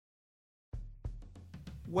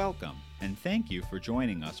Welcome, and thank you for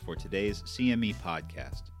joining us for today's CME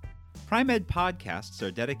podcast. Pri-Med podcasts are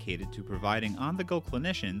dedicated to providing on-the-go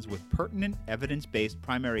clinicians with pertinent, evidence-based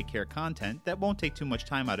primary care content that won't take too much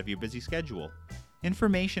time out of your busy schedule.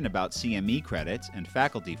 Information about CME credits and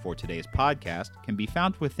faculty for today's podcast can be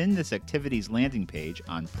found within this activity's landing page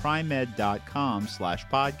on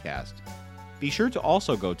primed.com/podcast. Be sure to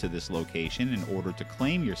also go to this location in order to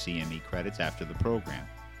claim your CME credits after the program.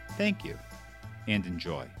 Thank you, and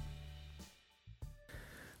enjoy.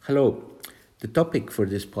 Hello. The topic for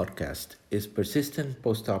this podcast is persistent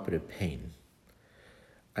postoperative pain.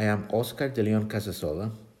 I am Oscar de Leon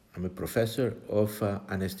Casasola. I'm a professor of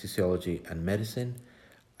anesthesiology and medicine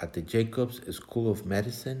at the Jacobs School of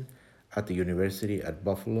Medicine at the University at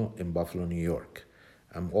Buffalo in Buffalo, New York.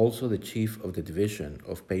 I'm also the chief of the Division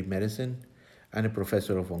of Pain Medicine and a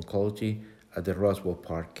professor of oncology at the Roswell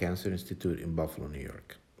Park Cancer Institute in Buffalo, New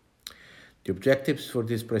York. The objectives for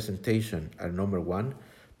this presentation are: number one,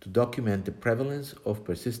 to document the prevalence of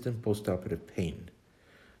persistent postoperative pain.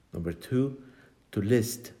 Number two, to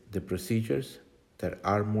list the procedures that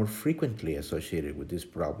are more frequently associated with this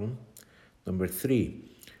problem. Number three,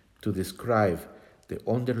 to describe the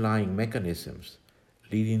underlying mechanisms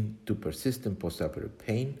leading to persistent postoperative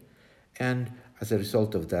pain, and as a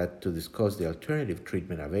result of that, to discuss the alternative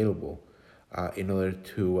treatment available in order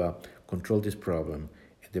to control this problem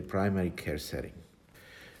in the primary care setting.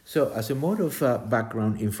 So, as a mode of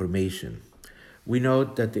background information, we know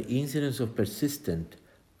that the incidence of persistent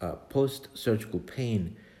post-surgical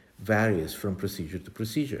pain varies from procedure to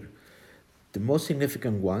procedure. The most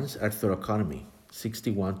significant ones are thoracotomy,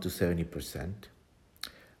 61 to 70%,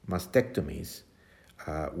 mastectomies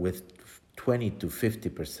with 20 to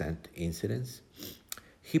 50% incidence,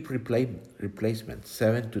 hip replacement,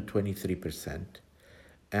 7 to 23%,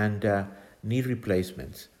 and knee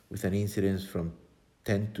replacements with an incidence from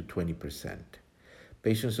 10 to 20%.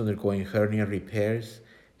 Patients undergoing hernia repairs,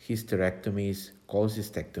 hysterectomies,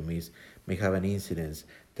 cholecystectomies may have an incidence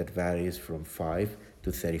that varies from 5 to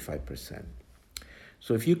 35%.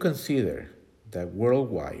 So if you consider that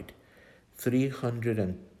worldwide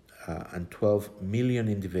 312 million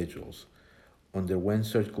individuals underwent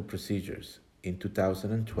surgical procedures in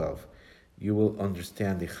 2012, you will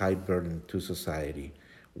understand the high burden to society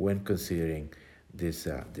when considering this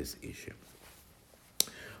issue.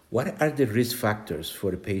 What are the risk factors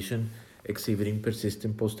for a patient exhibiting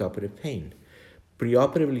persistent postoperative pain?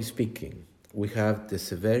 Preoperatively speaking, we have the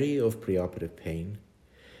severity of preoperative pain,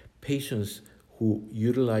 patients who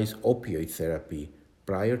utilize opioid therapy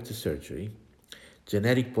prior to surgery,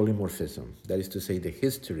 genetic polymorphism, that is to say the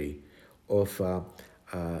history of a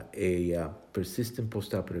persistent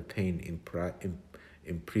postoperative pain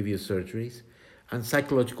in previous surgeries, and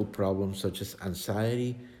psychological problems such as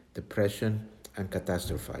anxiety, depression, and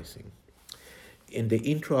catastrophizing. In the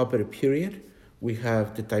intraoperative period, we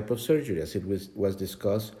have the type of surgery, as it was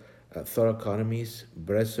discussed. Thoracotomies,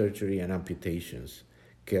 breast surgery, and amputations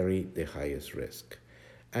carry the highest risk.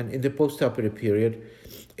 And in the postoperative period,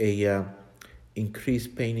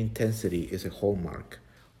 increased pain intensity is a hallmark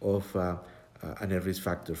of and a risk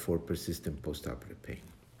factor for persistent postoperative pain.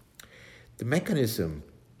 The mechanism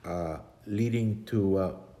leading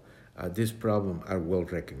to this problem are well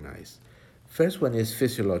recognized. First one is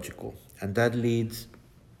physiological, and that leads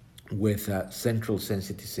with central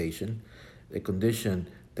sensitization, a condition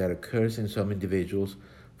that occurs in some individuals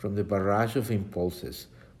from the barrage of impulses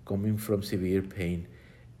coming from severe pain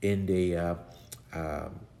in the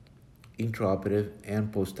intraoperative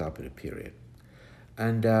and postoperative period.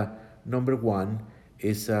 And number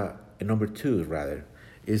two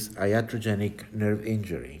is iatrogenic nerve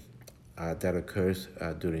injury that occurs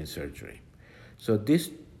during surgery. So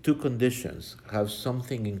these two conditions have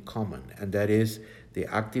something in common, and that is the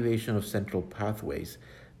activation of central pathways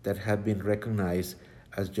that have been recognized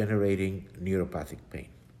as generating neuropathic pain.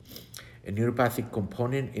 A neuropathic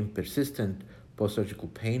component in persistent post-surgical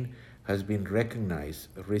pain has been recognized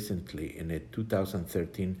recently in a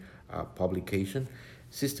 2013 publication,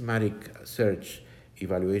 systematic search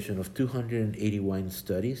evaluation of 281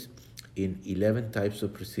 studies in 11 types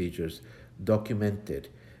of procedures documented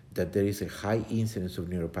that there is a high incidence of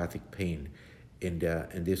neuropathic pain in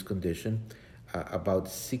this condition, about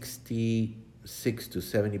 66 to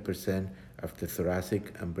 70% after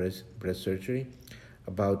thoracic and breast surgery,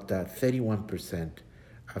 about 31%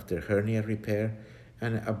 after hernia repair,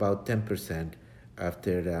 and about 10%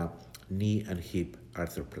 after knee and hip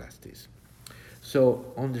arthroplasties.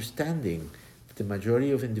 So understanding that the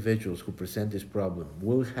majority of individuals who present this problem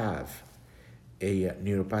will have a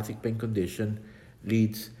neuropathic pain condition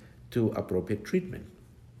leads to appropriate treatment.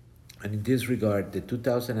 And in this regard, the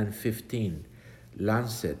 2015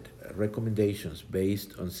 Lancet recommendations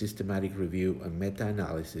based on systematic review and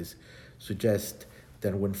meta-analysis suggest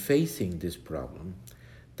that when facing this problem,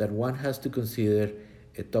 that one has to consider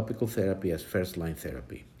a topical therapy as first-line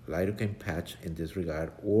therapy, lidocaine patch in this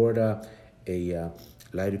regard, or a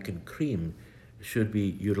lidocaine cream should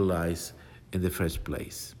be utilized in the first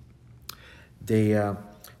place. The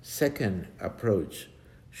second approach,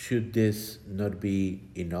 should this not be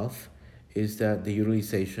enough, is that the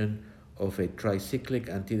utilization of a tricyclic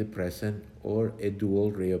antidepressant or a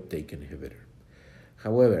dual reuptake inhibitor.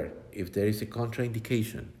 However, if there is a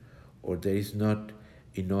contraindication or there is not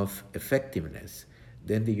enough effectiveness,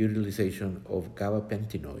 then the utilization of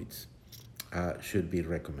gabapentinoids should be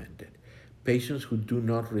recommended. Patients who do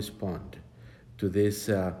not respond to this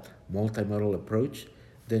multimodal approach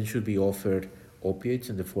then should be offered opioids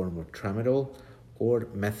in the form of tramadol or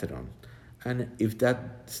methadone. And if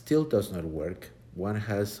that still does not work, one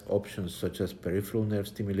has options such as peripheral nerve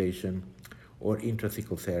stimulation or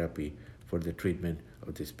intrathecal therapy for the treatment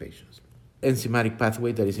of these patients. Enzymatic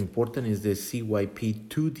pathway that is important is the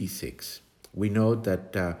CYP2D6. We know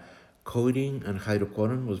that codeine and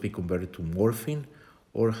hydrocodone must be converted to morphine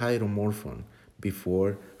or hydromorphone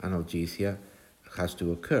before analgesia has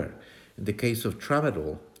to occur. In the case of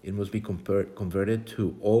tramadol, it must be converted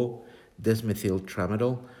to O-desmethyl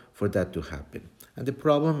tramadol for that to happen. And the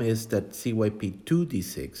problem is that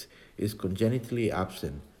CYP2D6 is congenitally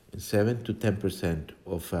absent in 7 to 10%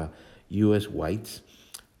 of US whites,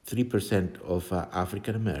 3% of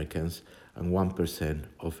African Americans, and 1%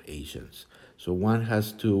 of Asians. So one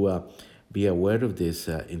has to be aware of this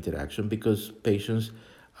interaction because patients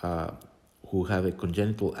who have a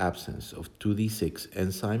congenital absence of 2D6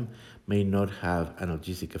 enzyme may not have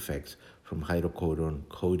analgesic effects from hydrocodone,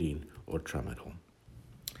 codeine, or tramadol.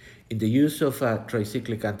 In the use of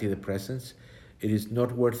tricyclic antidepressants, it is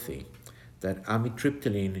noteworthy that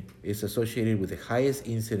amitriptyline is associated with the highest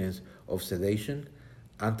incidence of sedation,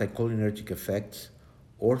 anticholinergic effects,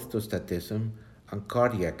 orthostatism, and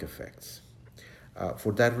cardiac effects.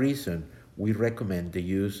 For that reason, we recommend the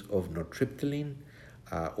use of nortriptyline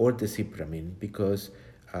or desipramine because,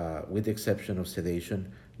 with the exception of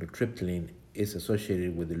sedation, nortriptyline is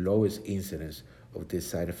associated with the lowest incidence of these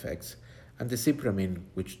side effects, and desipramine,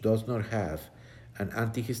 which does not have an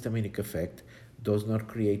antihistaminic effect, does not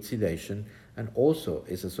create sedation, and also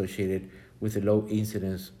is associated with a low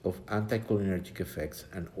incidence of anticholinergic effects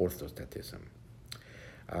and orthostatism.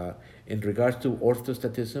 In regards to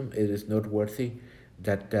orthostatism, it is noteworthy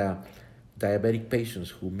that diabetic patients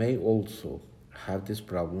who may also have this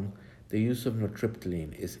problem, the use of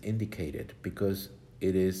nortriptyline is indicated because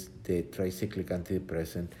it is the tricyclic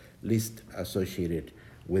antidepressant least associated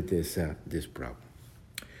with this problem.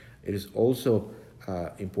 It is also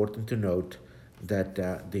important to note that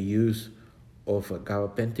the use of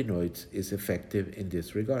gabapentinoids is effective in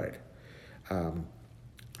this regard.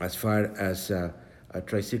 As far as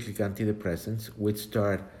tricyclic antidepressants, which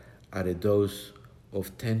start at a dose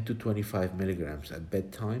of 10 to 25 milligrams at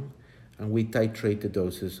bedtime, and we titrate the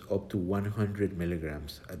doses up to 100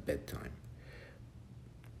 milligrams at bedtime.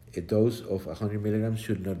 A dose of 100 milligrams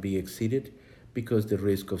should not be exceeded because the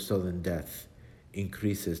risk of sudden death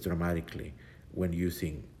increases dramatically when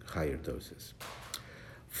using higher doses.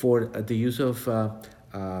 For the use of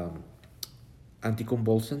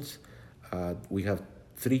anticonvulsants, we have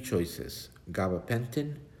three choices: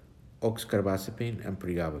 gabapentin, oxcarbazepine, and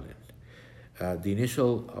pregabalin. The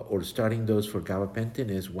initial or starting dose for gabapentin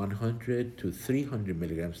is 100 to 300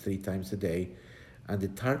 milligrams 3 times a day, and the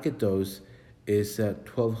target dose is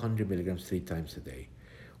 1200 milligrams 3 times a day.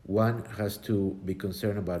 One has to be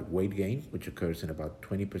concerned about weight gain, which occurs in about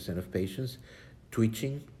 20% of patients,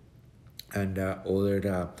 twitching, and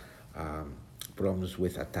other problems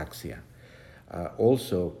with ataxia.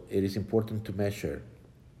 Also, it is important to measure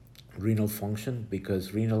renal function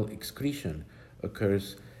because renal excretion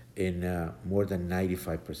occurs in more than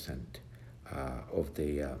 95% of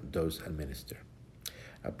the dose administered.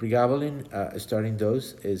 Pregabalin starting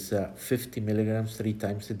dose is 50 milligrams 3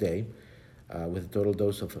 times a day with a total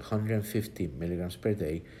dose of 150 milligrams per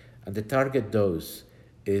day, and the target dose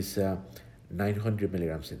is 900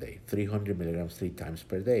 milligrams a day, 300 milligrams 3 times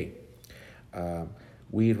per day.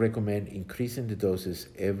 We recommend increasing the doses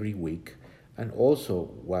every week and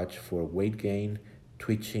also watch for weight gain,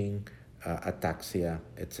 twitching, ataxia,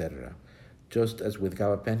 etc. Just as with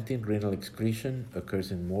gabapentin, renal excretion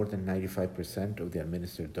occurs in more than 95% of the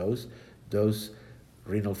administered dose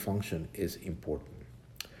renal function is important.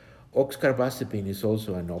 Oxcarbazepine is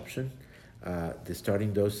also an option. The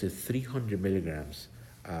starting dose is 300 milligrams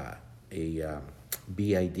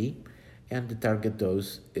BID, and the target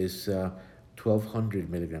dose is 1200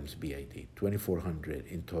 milligrams BID, 2400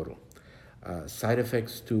 in total. Side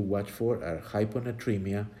effects to watch for are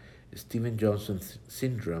hyponatremia, Stevens-Johnson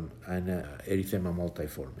syndrome, and erythema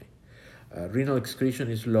multiforme. Renal excretion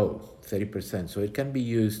is low, 30%, so it can be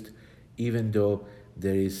used even though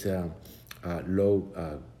there is low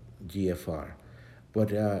GFR.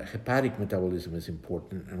 But hepatic metabolism is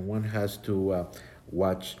important, and one has to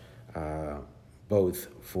watch both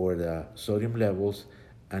for the sodium levels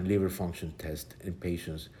and liver function test in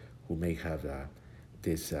patients who may have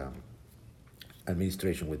this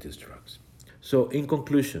administration with these drugs. So in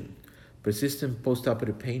conclusion, persistent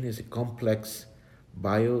postoperative pain is a complex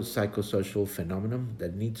biopsychosocial phenomenon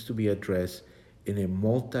that needs to be addressed in a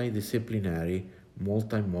multidisciplinary,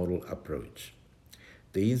 multimodal approach.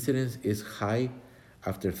 The incidence is high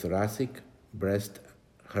after thoracic, breast,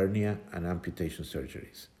 hernia, and amputation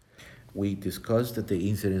surgeries. We discussed that the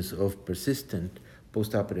incidence of persistent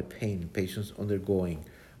postoperative pain in patients undergoing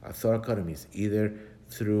thoracotomies, either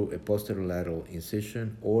through a posterolateral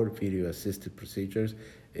incision or video-assisted procedures,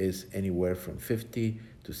 is anywhere from 50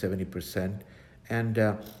 to 70%, and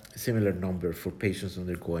a similar number for patients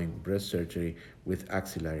undergoing breast surgery with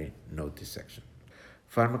axillary node dissection.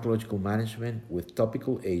 Pharmacological management with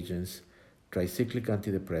topical agents, tricyclic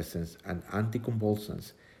antidepressants, and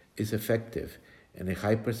anticonvulsants is effective in a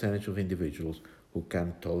high percentage of individuals who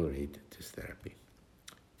can tolerate this therapy.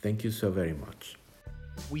 Thank you so very much.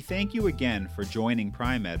 We thank you again for joining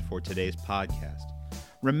Pri-Med for today's podcast.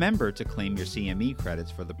 Remember to claim your CME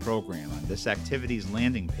credits for the program on this activity's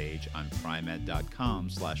landing page on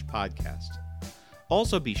primed.com/podcast.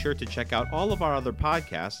 Also be sure to check out all of our other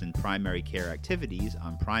podcasts and primary care activities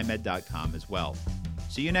on primed.com as well.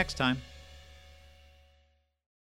 See you next time.